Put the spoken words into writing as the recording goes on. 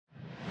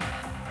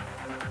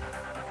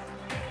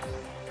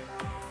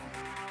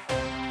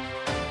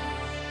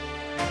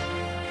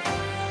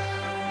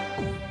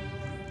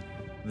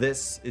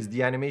This is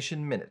the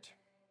Animation Minute.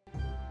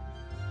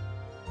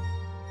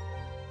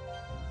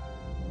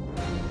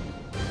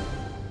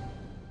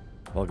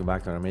 Welcome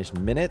back to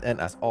Animation Minute,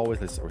 and as always,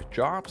 let's start with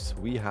jobs.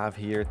 We have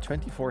here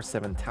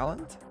 24/7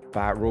 Talent,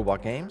 Bad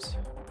Robot Games,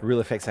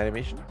 Real Effects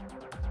Animation,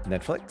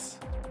 Netflix,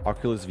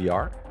 Oculus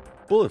VR,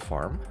 Bullet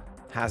Farm,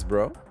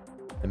 Hasbro,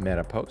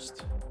 Meta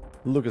Post,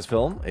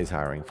 Lucasfilm is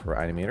hiring for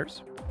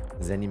animators,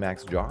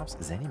 ZeniMax Jobs,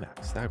 ZeniMax,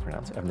 that's how I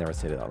pronounce it. I've never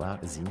said it out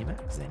loud.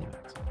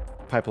 ZeniMax.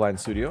 Pipeline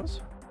Studios,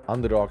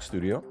 Underdog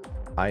Studio,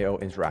 IO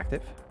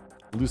Interactive,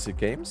 Lucid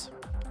Games,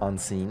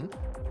 Unseen,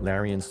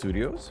 Larian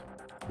Studios,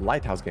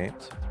 Lighthouse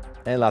Games,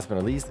 and last but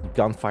not least,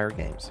 Gunfire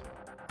Games.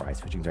 All right,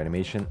 switching to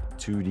animation,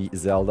 2D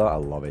Zelda. I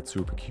love it,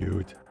 super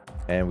cute.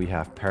 And we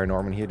have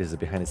Paranorman here. This is a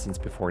behind the scenes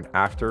before and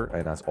after,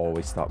 and as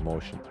always, stop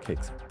motion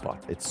kicks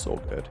butt. It's so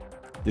good.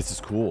 This is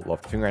cool.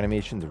 Love the finger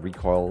animation, the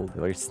recoil,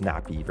 the very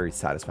snappy, very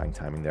satisfying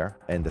timing there.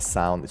 And the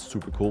sound is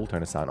super cool.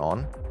 Turn the sound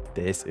on.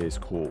 This is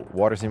cool.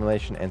 Water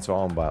simulation and so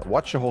on, but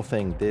watch the whole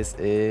thing. This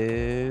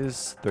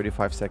is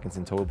 35 seconds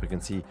in total. You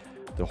can see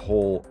the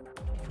whole,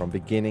 from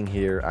beginning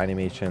here,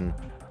 animation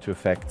to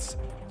effects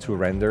to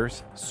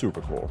renders.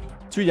 Super cool.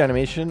 2D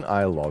animation,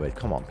 I love it.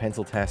 Come on,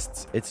 pencil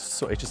tests.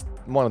 It's just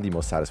one of the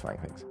most satisfying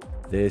things.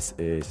 This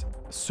is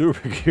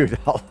super cute.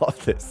 I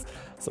love this.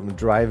 Some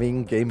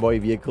driving Game Boy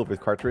vehicle with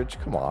cartridge.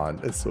 Come on,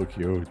 it's so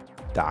cute.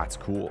 That's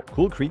cool.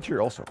 Cool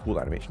creature, also cool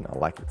animation. I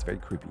like it. It's very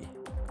creepy.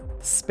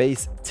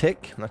 Space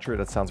Tick. I'm not sure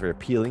that sounds very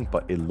appealing,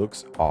 but it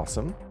looks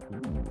awesome.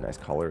 Ooh, nice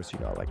colors. You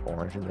know, like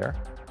orange in there.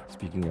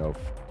 Speaking of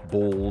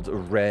bold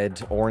red,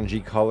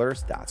 orangey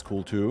colors, that's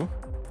cool too.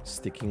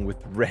 Sticking with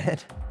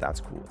red, that's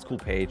cool. It's a cool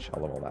page. I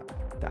love all that.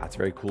 That's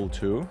very cool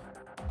too.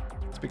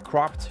 It's a bit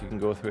cropped. You can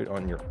go through it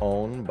on your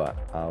own, but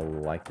I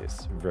like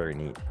this. Very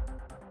neat.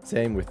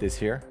 Same with this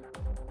here.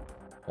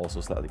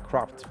 Also slightly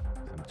cropped.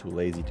 I'm too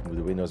lazy to move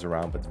the windows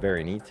around, but it's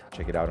very neat.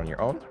 Check it out on your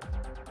own.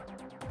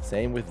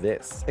 Same with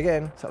this.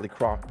 Again, slightly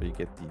cropped, but you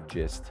get the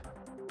gist.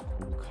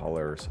 Cool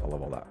colors. I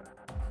love all that.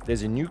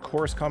 There's a new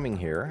course coming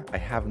here. I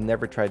have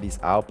never tried these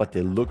out, but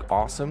they look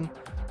awesome.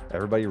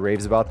 Everybody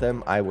raves about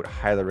them. I would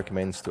highly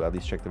recommend to at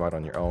least check them out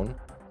on your own.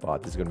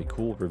 But this is going to be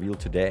cool. Revealed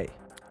today.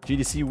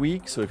 GDC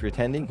week. So if you're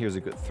attending, here's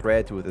a good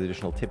thread with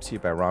additional tips here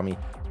by Rami.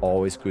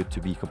 Always good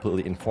to be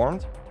completely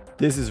informed.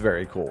 This is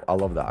very cool. I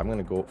love that. I'm going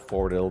to go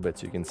forward a little bit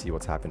so you can see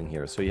what's happening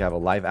here. So you have a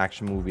live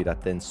action movie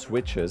that then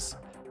switches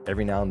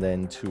every now and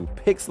then to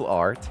pixel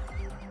art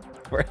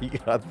where you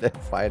got them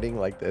fighting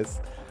like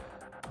this.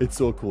 It's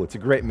so cool. It's a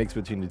great mix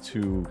between the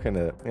two kind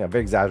of,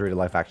 very exaggerated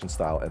live action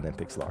style and then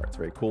pixel art. It's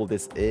very cool.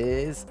 This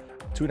is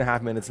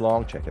 2.5 minutes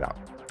long. Check it out.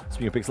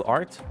 Speaking of pixel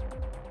art,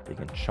 big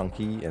and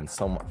chunky and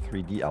somewhat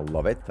 3D. I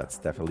love it. That's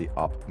definitely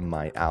up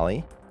my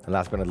alley. And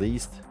last but not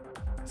least,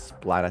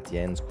 splat at the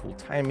ends, cool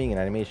timing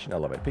and animation. I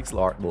love it. Pixel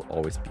art will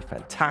always be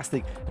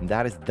fantastic. And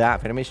that is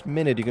that for Animation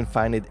Minute. You can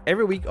find it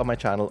every week on my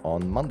channel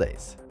on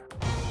Mondays.